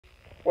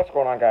What's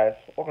going on, guys?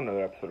 Welcome to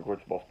another episode of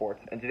Add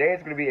Sports. And today is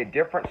going to be a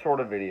different sort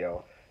of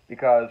video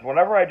because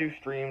whenever I do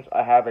streams,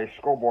 I have a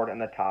scoreboard in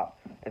the top.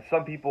 And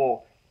some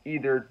people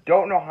either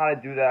don't know how to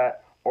do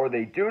that or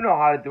they do know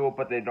how to do it,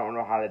 but they don't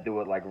know how to do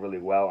it like really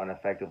well and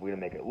effectively to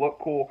make it look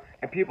cool.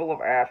 And people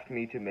have asked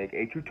me to make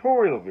a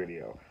tutorial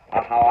video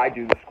on how I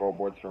do the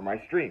scoreboards for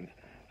my streams.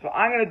 So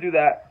I'm going to do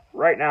that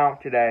right now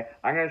today.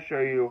 I'm going to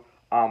show you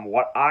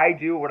what I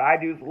do. What I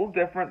do is a little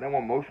different than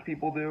what most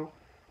people do.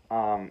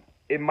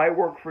 It might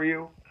work for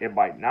you. It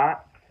might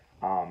not.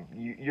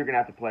 You're going to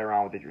have to play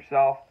around with it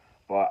yourself.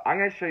 But I'm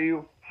going to show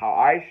you how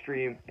I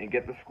stream and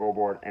get the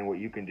scoreboard and what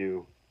you can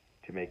do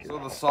to make it. So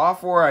the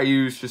software I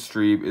use to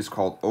stream is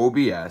called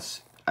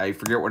OBS. I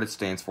forget what it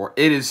stands for.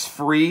 It is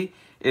free.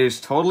 It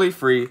is totally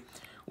free.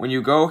 When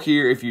you go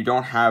here, if you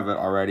don't have it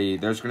already,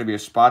 there's going to be a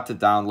spot to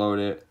download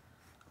it.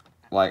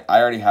 Like,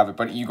 I already have it,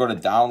 but you go to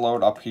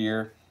download up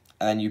here,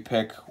 and then you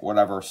pick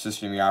whatever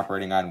system you're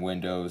operating on,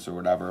 Windows or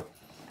whatever.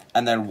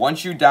 And then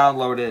once you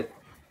download it,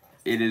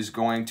 it is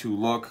going to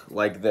look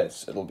like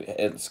this.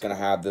 It's going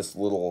to have this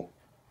little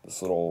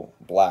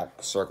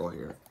black circle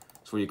here.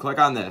 So when you click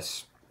on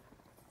this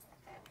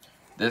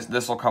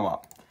will come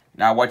up.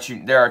 Now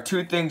there are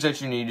two things that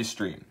you need to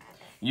stream.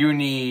 You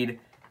need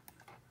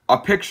a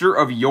picture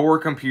of your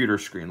computer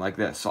screen like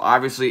this. So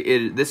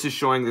obviously this is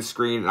showing the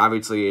screen, and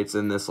obviously it's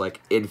in this like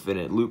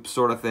infinite loop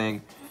sort of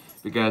thing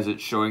because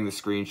it's showing the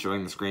screen.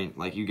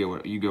 Like you get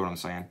what I'm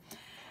saying.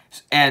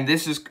 And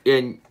this is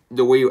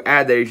the way you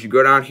add that is you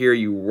go down here,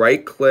 you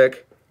right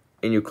click,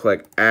 and you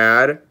click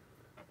add.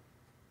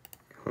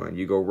 Hold on,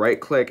 you go right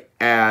click,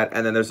 add,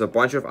 and then there's a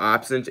bunch of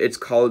options. It's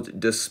called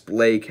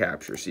display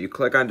capture. So you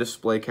click on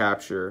display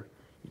capture,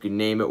 you can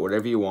name it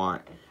whatever you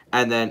want,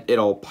 and then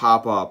it'll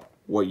pop up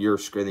what your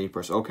screen, then you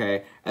press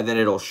OK, and then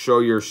it'll show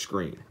your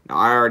screen. Now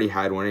I already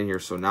had one in here,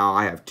 so now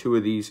I have two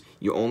of these.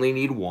 You only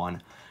need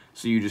one.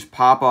 So you just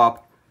pop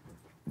up.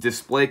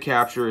 Display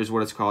capture is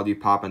what it's called. You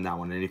pop in that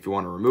one, and if you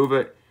want to remove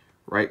it,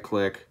 right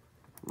click,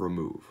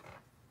 remove.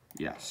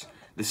 Yes.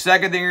 The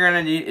second thing you're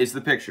going to need is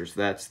the pictures.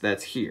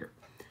 That's here.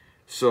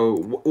 So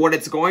what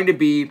it's going to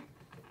be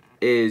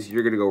is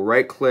you're going to go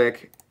right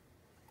click,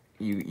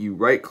 you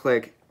right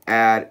click,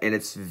 add, and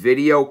it's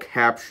video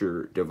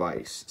capture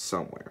device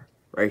somewhere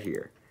right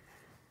here.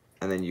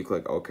 And then you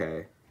click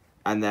OK.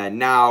 And then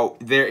now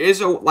there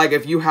is like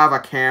if you have a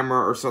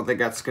camera or something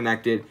that's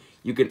connected,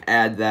 you can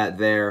add that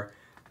there.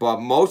 But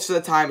most of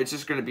the time, it's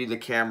just going to be the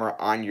camera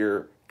on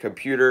your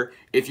computer.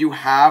 If you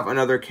have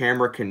another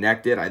camera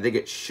connected, I think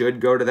it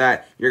should go to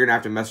that. You're going to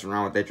have to mess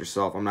around with that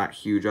yourself. I'm not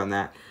huge on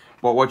that.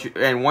 But once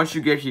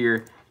you get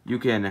here, you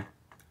can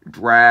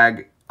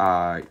drag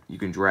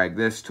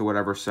this to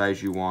whatever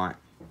size you want.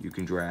 You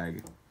can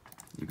drag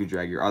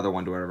your other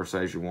one to whatever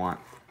size you want.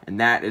 And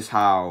that is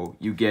how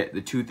you get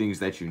the two things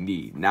that you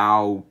need.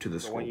 Now to the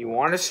screen. When you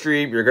want to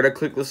stream, you're going to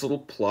click this little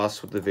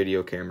plus with the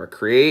video camera,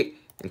 create,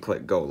 and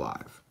click go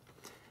live.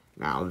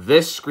 Now,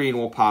 this screen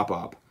will pop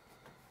up,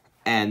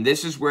 and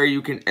this is where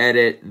you can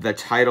edit the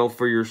title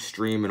for your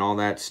stream and all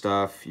that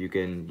stuff. You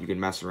can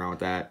mess around with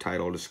that,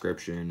 title,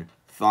 description,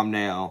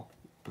 thumbnail,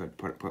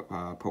 put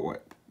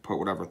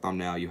whatever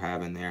thumbnail you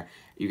have in there.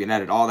 You can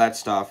edit all that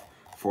stuff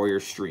for your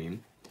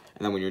stream,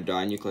 and then when you're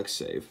done, you click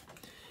save.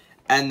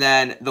 And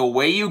then the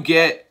way you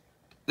get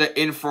the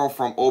info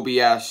from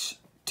OBS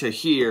to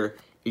here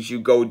is you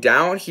go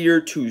down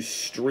here to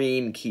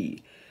stream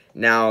key.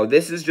 Now,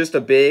 this is just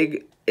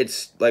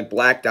it's like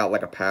blacked out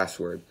like a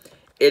password.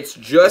 It's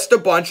just a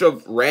bunch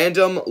of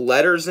random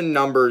letters and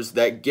numbers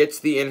that gets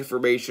the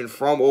information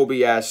from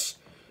OBS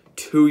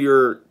to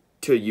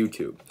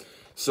YouTube.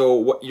 So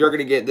what you're going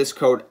to get this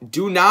code.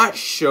 Do not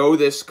show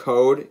this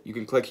code. You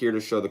can click here to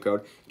show the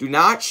code. Do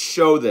not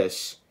show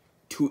this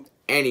to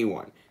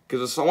anyone.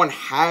 Because if someone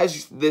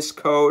has this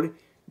code,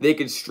 they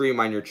can stream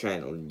on your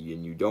channel, and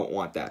you don't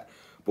want that.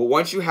 But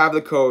once you have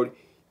the code,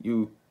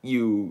 you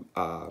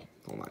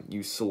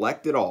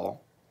select it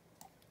all.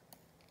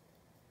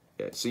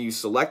 So you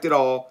select it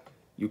all,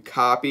 you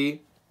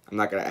copy. I'm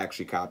not going to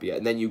actually copy it.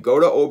 And then you go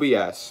to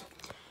OBS,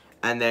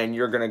 and then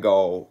you're going to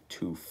go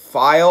to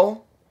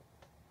File,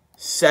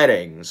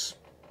 Settings,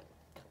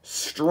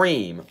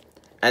 Stream,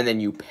 and then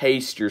you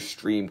paste your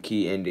stream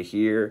key into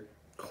here.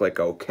 Click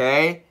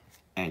OK,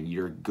 and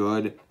you're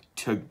good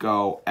to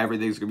go.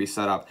 Everything's going to be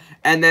set up.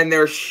 And then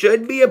there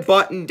should be a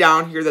button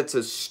down here that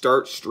says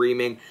Start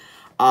Streaming.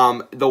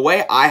 The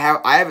way I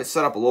have it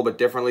set up a little bit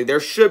differently. There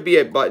should be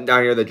a button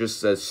down here that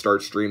just says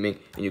start streaming,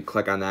 and you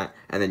click on that,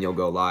 and then you'll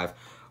go live.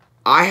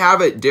 I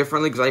have it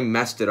differently because I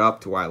messed it up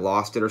to where I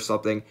lost it or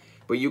something.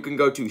 But you can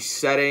go to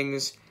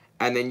settings,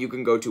 and then you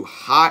can go to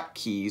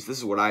hotkeys. This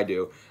is what I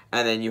do.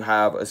 And then you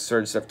have a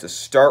certain stuff to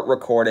start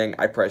recording.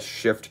 I press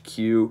Shift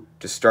Q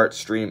to start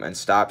stream and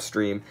stop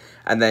stream.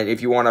 And then if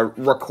you want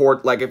to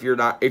record, like if you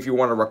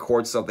want to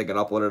record something and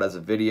upload it as a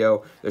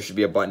video, there should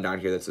be a button down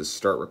here that says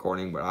start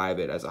recording, but I have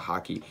it as a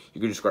hotkey. You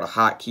can just go to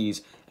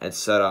hotkeys and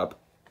set up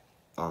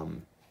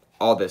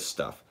all this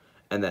stuff.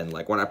 And then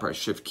like when I press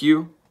Shift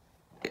Q,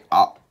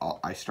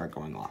 I start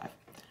going live.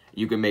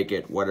 You can make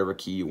it whatever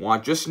key you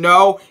want. Just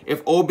know,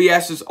 if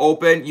OBS is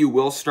open, you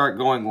will start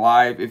going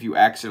live if you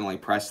accidentally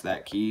press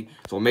that key.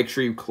 So make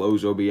sure you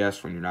close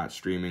OBS when you're not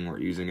streaming or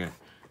using it.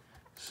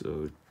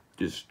 So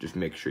just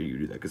make sure you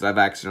do that, because I've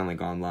accidentally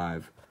gone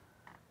live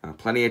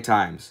plenty of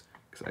times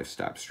because I've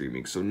stopped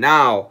streaming. So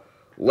now,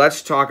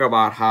 let's talk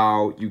about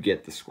how you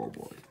get the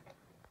scoreboard.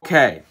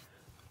 Okay,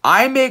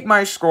 I make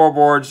my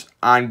scoreboards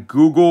on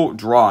Google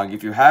Drawing.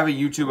 If you have a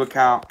YouTube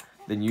account,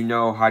 then you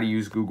know how to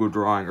use Google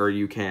Drawing, or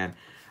you can.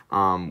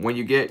 When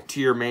you get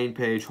to your main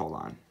page, hold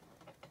on.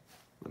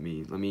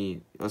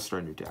 Let's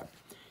start a new tab.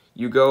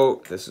 You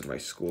go, this is my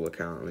school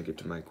account. Let me get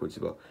to my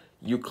Quizzable.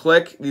 You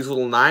click these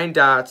little 9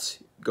 dots,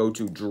 go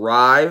to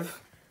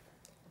Drive,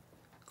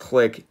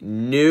 click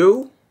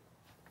New,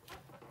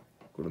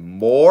 go to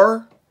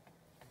More,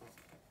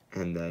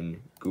 and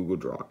then Google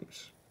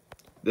Drawings.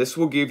 This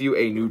will give you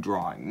a new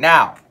drawing.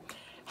 Now,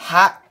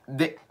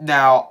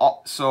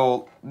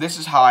 so this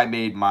is how I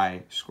made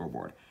my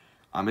scoreboard.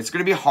 It's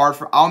gonna be hard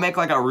I'll make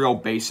like a real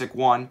basic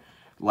one.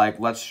 Like,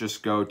 let's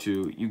just go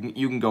to,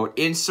 you can go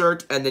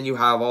Insert, and then you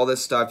have all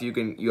this stuff.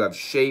 You have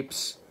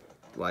shapes,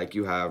 like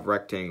you have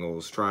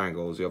rectangles,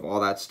 triangles, you have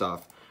all that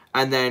stuff.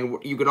 And then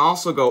you can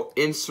also go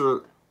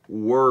Insert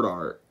Word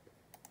Art.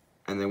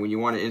 And then when you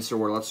want to insert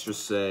word, let's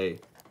just say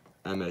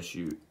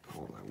MSU.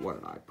 Hold on, what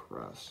did I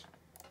press?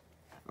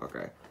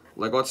 Okay,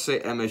 like let's say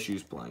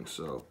MSU's blank.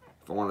 So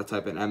if I want to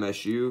type in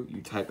MSU,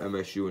 you type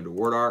MSU into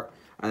Word Art,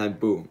 and then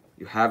boom,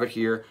 you have it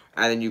here.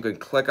 And then you can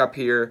click up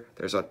here.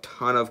 There's a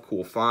ton of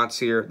cool fonts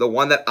here. The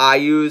one that I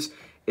use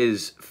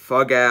is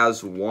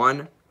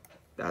Fugaz1.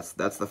 That's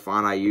the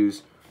font I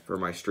use for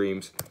my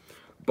streams.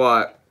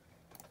 But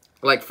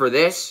like for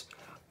this,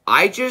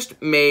 I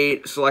just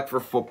made select for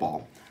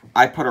football.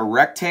 I put a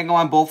rectangle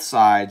on both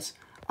sides.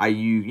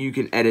 You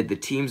can edit the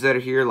teams that are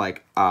here,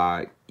 like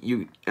so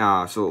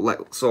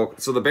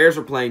the Bears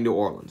are playing New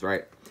Orleans,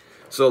 right?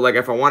 So like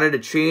if I wanted to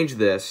change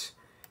this,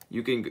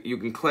 you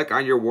can click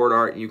on your Word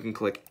Art and you can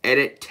click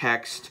Edit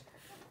Text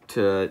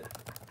to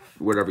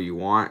whatever you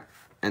want,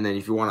 and then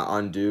if you want to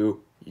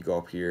undo, you go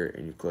up here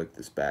and you click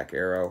this back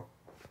arrow,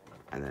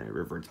 and then it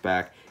reverts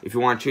back. If you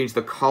want to change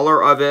the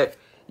color of it,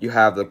 you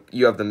have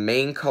the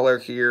main color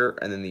here,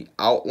 and then the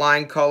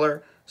outline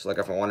color. So like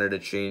if I wanted to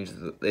change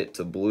it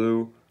to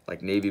blue,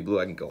 like navy blue,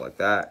 I can go like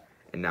that,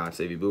 and now it's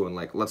navy blue. And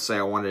like let's say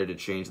I wanted to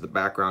change the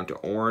background to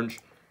orange,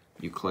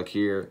 you click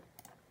here,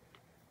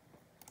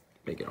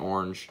 make it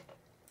orange,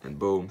 and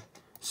boom.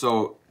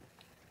 So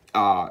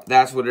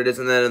that's what it is.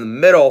 And then in the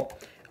middle,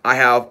 I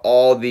have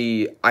all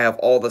the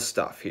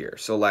stuff here.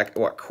 So like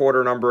what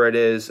quarter number it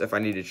is. If I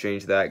need to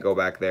change that, go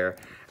back there.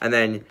 And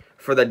then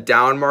for the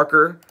down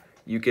marker,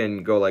 you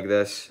can go like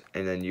this,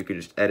 and then you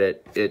can just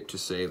edit it to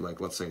say,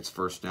 like, let's say it's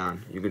first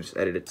down. You can just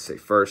edit it to say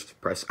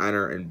first, press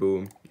enter, and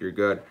boom, you're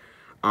good.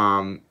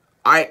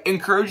 I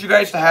encourage you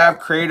guys to have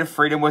creative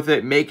freedom with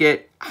it. Make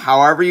it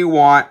however you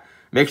want.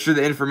 Make sure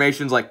the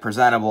information's like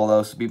presentable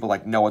though, so people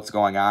like know what's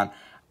going on.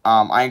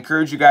 I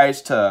encourage you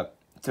guys to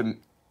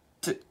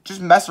just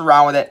mess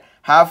around with it,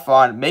 have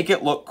fun, make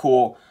it look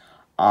cool.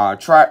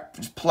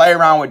 Just play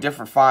around with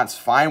different fonts,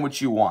 find what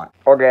you want.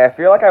 Okay, I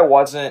feel like I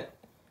wasn't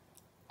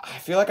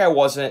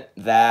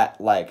that,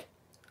 like,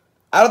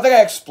 I don't think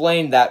I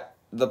explained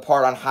the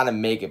part on how to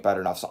make it better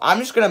enough. So I'm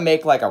just gonna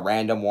make like a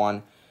random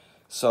one.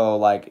 So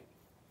like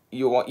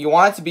you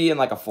want it to be in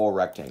like a full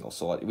rectangle.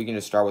 So we can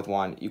just start with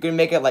one. You can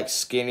make it like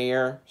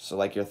skinnier, so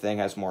like your thing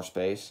has more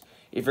space.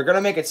 If you're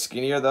gonna make it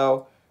skinnier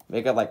though,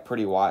 make it like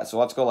pretty wide. So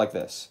let's go like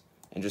this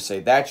and just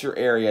say that's your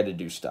area to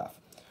do stuff.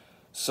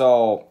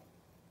 So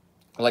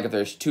like if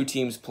there's 2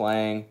 teams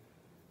playing,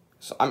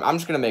 so I'm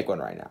just gonna make one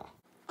right now.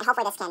 And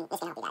hopefully this can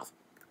help you guys.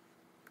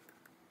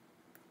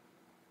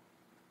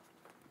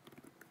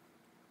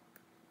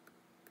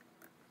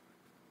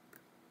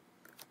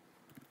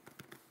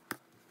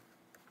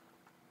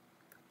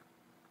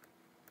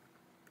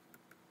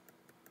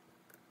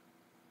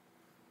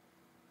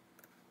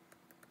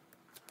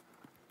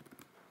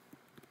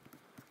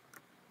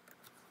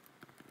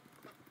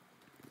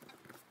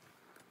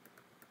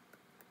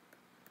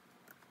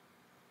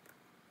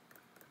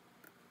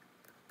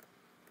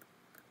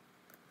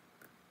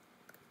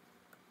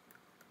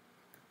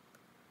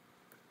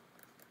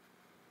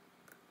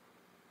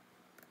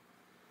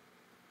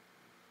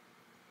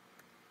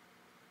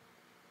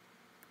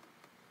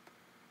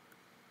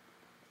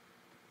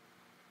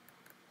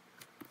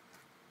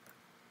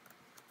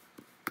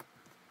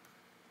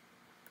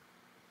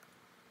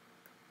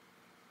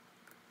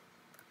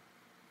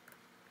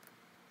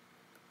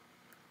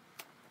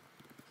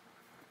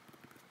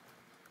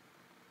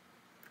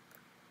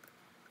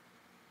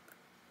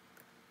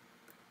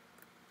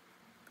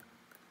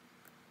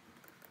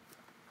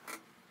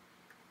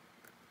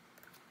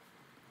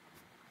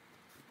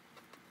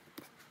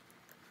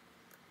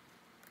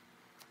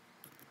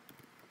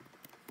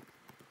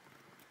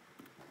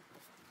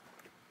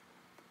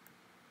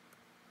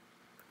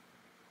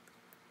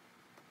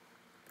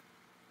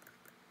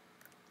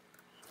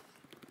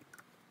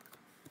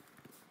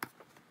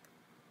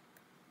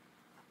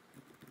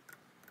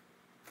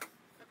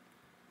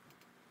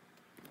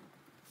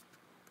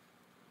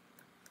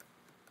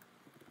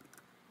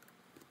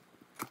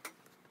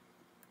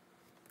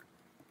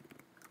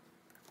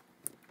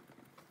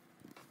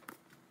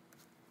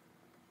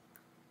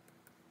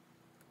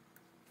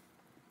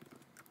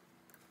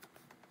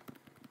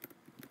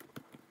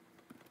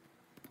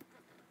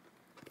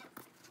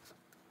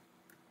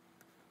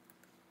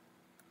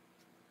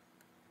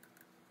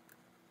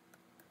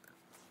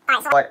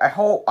 Alright, so Like, I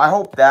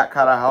hope that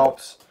kind of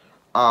helps.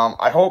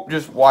 I hope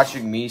just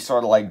watching me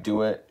sort of like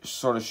do it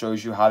sort of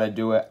shows you how to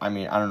do it. I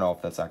mean, I don't know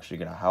if that's actually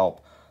gonna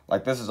help.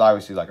 Like, this is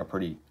obviously like a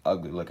pretty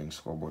ugly looking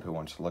scoreboard. Who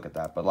wants to look at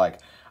that? But like,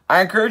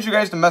 I encourage you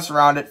guys to mess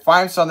around it,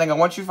 find something, and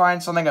once you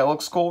find something that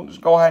looks cool,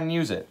 just go ahead and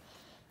use it.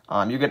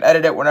 You can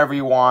edit it whenever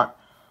you want.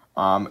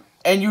 And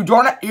you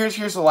don't, here's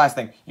the last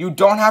thing. You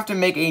don't have to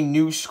make a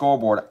new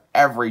scoreboard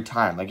every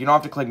time. Like, you don't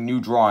have to click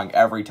new drawing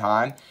every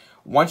time.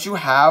 Once you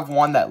have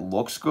one that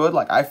looks good,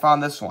 like I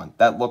found this one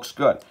that looks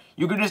good,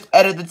 you can just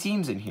edit the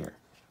teams in here.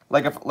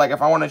 Like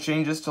if I want to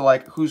change this to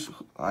like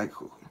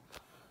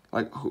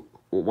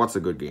what's a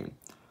good game?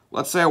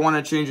 Let's say I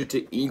want to change it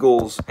to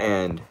Eagles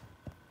and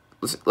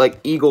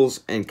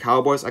Eagles and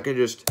Cowboys. I can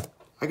just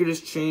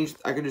change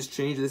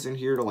this in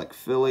here to like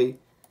Philly.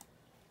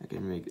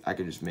 I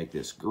can just make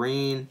this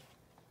green,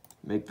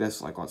 make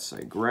this like, let's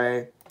say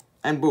gray,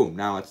 and boom,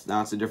 now it's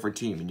a different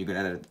team, and you can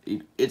edit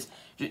it.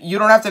 You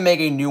don't have to make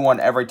a new one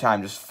every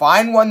time. Just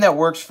find one that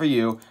works for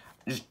you.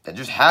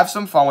 Just have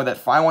some fun with it.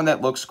 Find one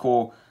that looks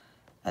cool,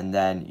 and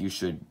then you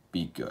should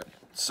be good.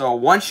 So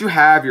once you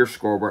have your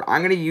scoreboard,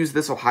 I'm going to use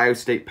this Ohio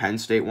State Penn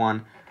State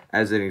one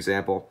as an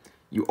example.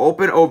 You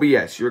open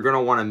OBS. You're going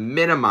to want to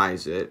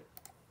minimize it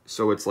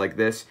so it's like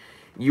this.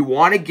 You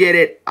want to get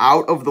it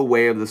out of the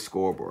way of the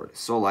scoreboard.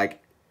 So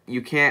like,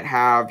 you can't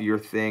have your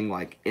thing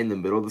like in the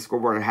middle of the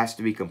scoreboard. It has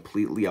to be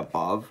completely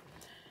above.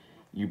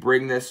 You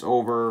bring this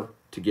over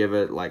to give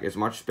it like as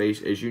much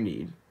space as you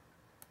need.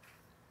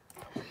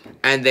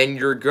 And then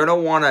you're going to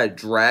want to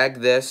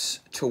drag this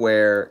to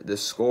where the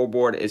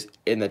scoreboard is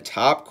in the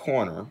top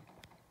corner.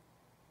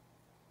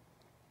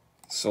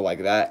 So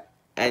like that.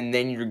 And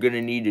then you're going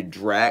to need to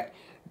drag.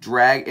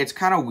 It's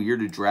kind of weird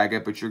to drag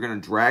it, but you're going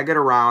to drag it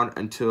around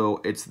until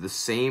it's the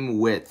same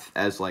width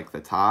as like the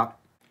top.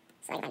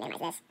 So I'm going to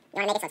minimize this. You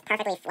want to make it so it's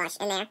perfectly flush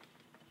in there.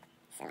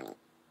 So let me...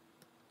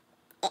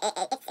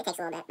 It takes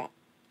a little bit, but...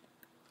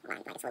 Hold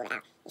on, like it's a little bit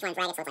out. You just want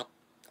to drag it so it's like...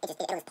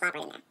 It'll just plop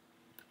right in there.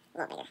 A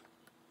little bigger.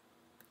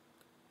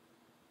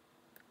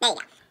 There you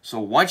go. So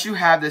once you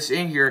have this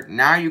in here,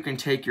 now you can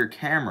take your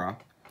camera,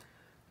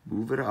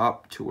 move it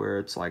up to where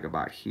it's like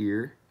about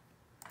here,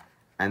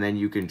 and then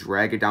you can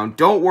drag it down.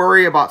 Don't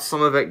worry about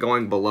some of it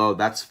going below.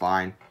 That's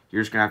fine.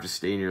 You're just going to have to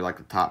stay in your like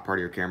the top part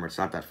of your camera. It's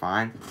not that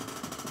fine.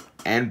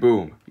 And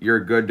boom,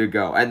 you're good to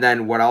go. And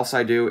then what else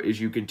I do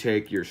is you can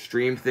take your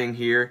stream thing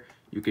here.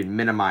 You can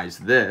minimize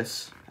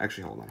this.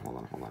 Actually, hold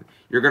on.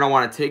 You're going to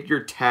want to take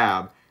your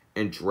tab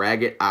and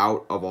drag it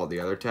out of all the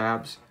other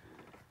tabs.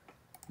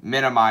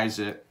 Minimize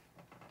it.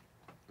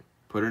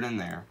 Put it in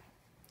there.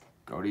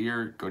 Go to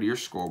your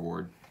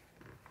scoreboard.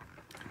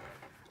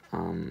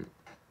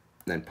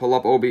 Then pull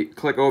up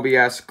click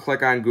OBS,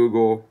 click on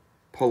Google,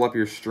 pull up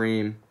your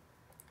stream,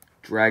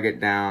 drag it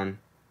down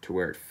to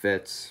where it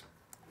fits.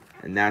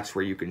 And that's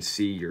where you can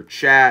see your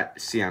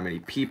chat, see how many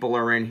people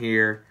are in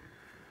here,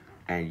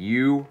 and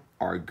you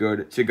are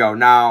good to go.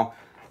 Now,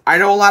 I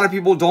know a lot of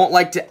people don't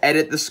like to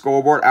edit the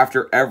scoreboard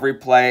after every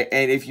play,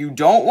 and if you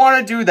don't want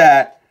to do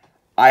that,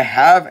 I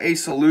have a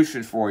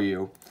solution for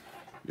you.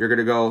 You're going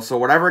to go, so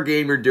whatever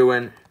game you're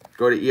doing,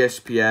 go to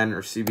ESPN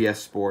or CBS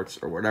Sports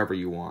or whatever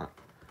you want.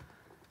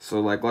 So,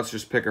 like, let's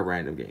just pick a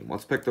random game.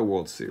 Let's pick the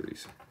World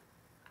Series.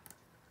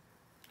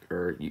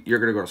 Or you're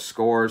going to go to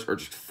Scores, or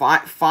just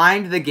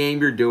find the game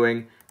you're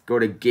doing. Go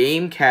to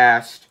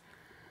Gamecast.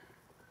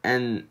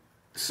 And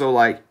so,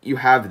 like, you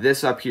have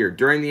this up here.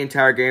 During the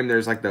entire game,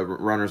 there's, like, the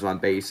runners on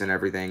base and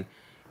everything.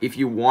 If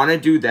you want to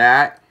do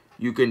that,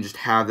 you can just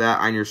have that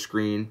on your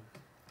screen.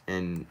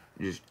 And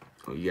just,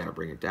 oh, you got to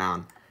bring it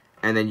down.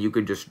 And then you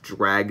can just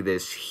drag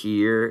this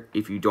here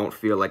if you don't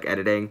feel like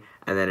editing.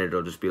 And then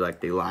it'll just be like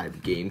the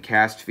live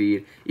Gamecast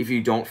feed. If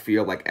you don't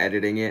feel like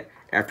editing it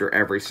after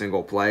every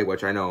single play,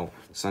 which I know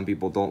some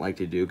people don't like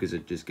to do because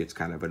it just gets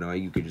kind of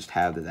annoying. You can just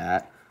have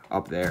that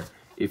up there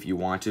if you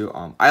want to.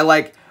 I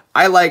like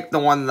the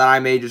one that I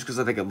made just because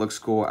I think it looks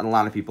cool and a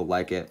lot of people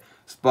like it.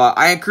 But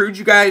I encourage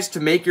you guys to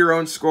make your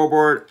own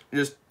scoreboard.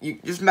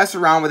 Just mess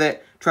around with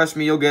it. Trust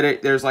me, you'll get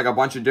it. There's like a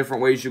bunch of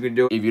different ways you can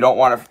do it. If you don't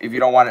want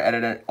to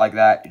edit it like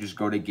that, you just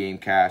go to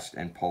Gamecast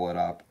and pull it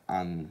up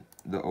on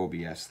the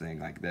OBS thing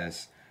like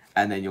this,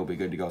 and then you'll be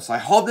good to go. So I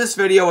hope this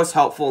video was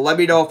helpful. Let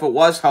me know if it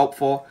was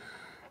helpful,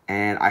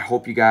 and I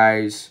hope you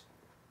guys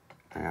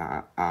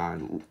have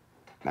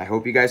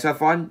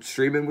fun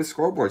streaming with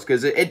scoreboards,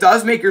 because it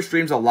does make your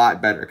streams a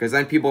lot better, because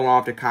then people don't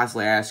have to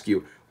constantly ask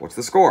you, what's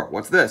the score?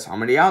 What's this? How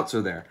many outs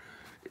are there?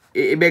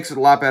 It makes it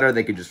a lot better.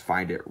 They can just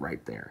find it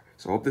right there.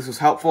 So I hope this was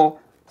helpful.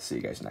 See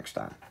you guys next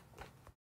time.